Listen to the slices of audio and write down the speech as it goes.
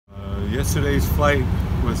Yesterday's flight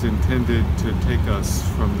was intended to take us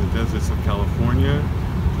from the deserts of California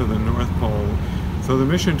to the North Pole, so the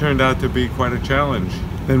mission turned out to be quite a challenge.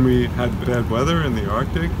 Then we had bad weather in the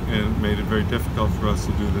Arctic and made it very difficult for us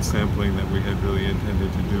to do the sampling that we had really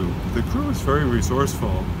intended to do. The crew was very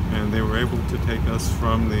resourceful, and they were able to take us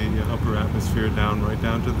from the upper atmosphere right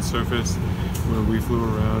down to the surface, where we flew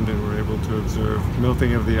around and were able to observe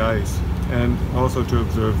melting of the ice and also to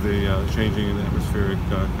observe the changing in atmospheric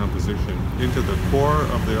composition. Into the core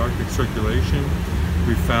of the Arctic circulation,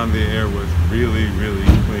 we found the air was really, really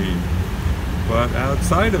clean. But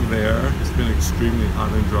outside of there, it's been extremely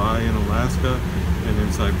hot and dry in Alaska and in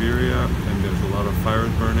Siberia, and there's a lot of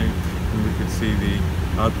fires burning, and we could see the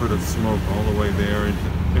output of smoke all the way there.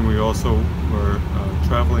 And we also were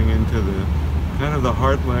traveling into the kind of the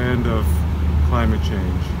heartland of climate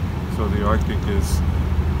change. So the Arctic is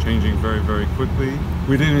changing very, very quickly.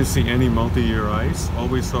 We didn't see any multi-year ice. All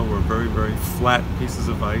we saw were very, very flat pieces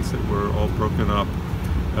of ice that were all broken up.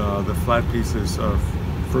 The flat pieces of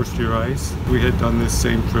first-year ice. We had done this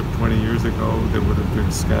same trip 20 years ago. There would have been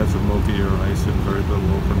scads of multi-year ice and very little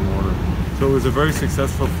open water. So it was a very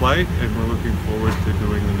successful flight, and we're looking forward to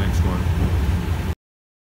doing the next one.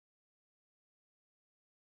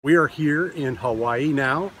 We are here in Hawaii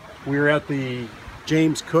now. We're at the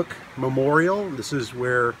James Cook Memorial. This is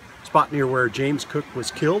where spot near where James Cook was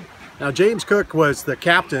killed. Now, James Cook was the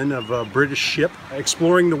captain of a British ship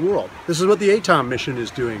exploring the world. This is what the ATOM mission is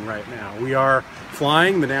doing right now. We are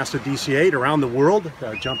flying the NASA DC-8 around the world,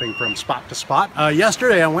 jumping from spot to spot.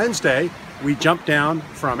 Yesterday, on Wednesday, we jumped down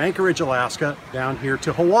from Anchorage, Alaska, down here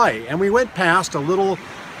to Hawaii, and we went past a little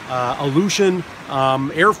Aleutian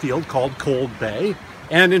airfield called Cold Bay.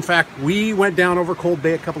 And in fact, we went down over Cold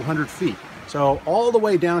Bay a couple hundred feet. So all the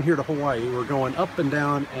way down here to Hawaii, we're going up and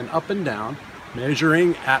down,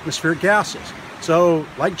 measuring atmospheric gases. So,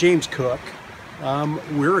 like James Cook,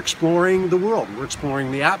 we're exploring the world. We're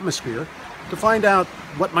exploring the atmosphere to find out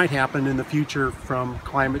what might happen in the future from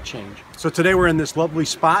climate change. So today we're in this lovely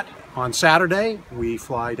spot. On Saturday, we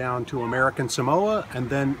fly down to American Samoa, and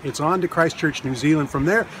then it's on to Christchurch, New Zealand from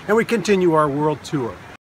there, and we continue our world tour.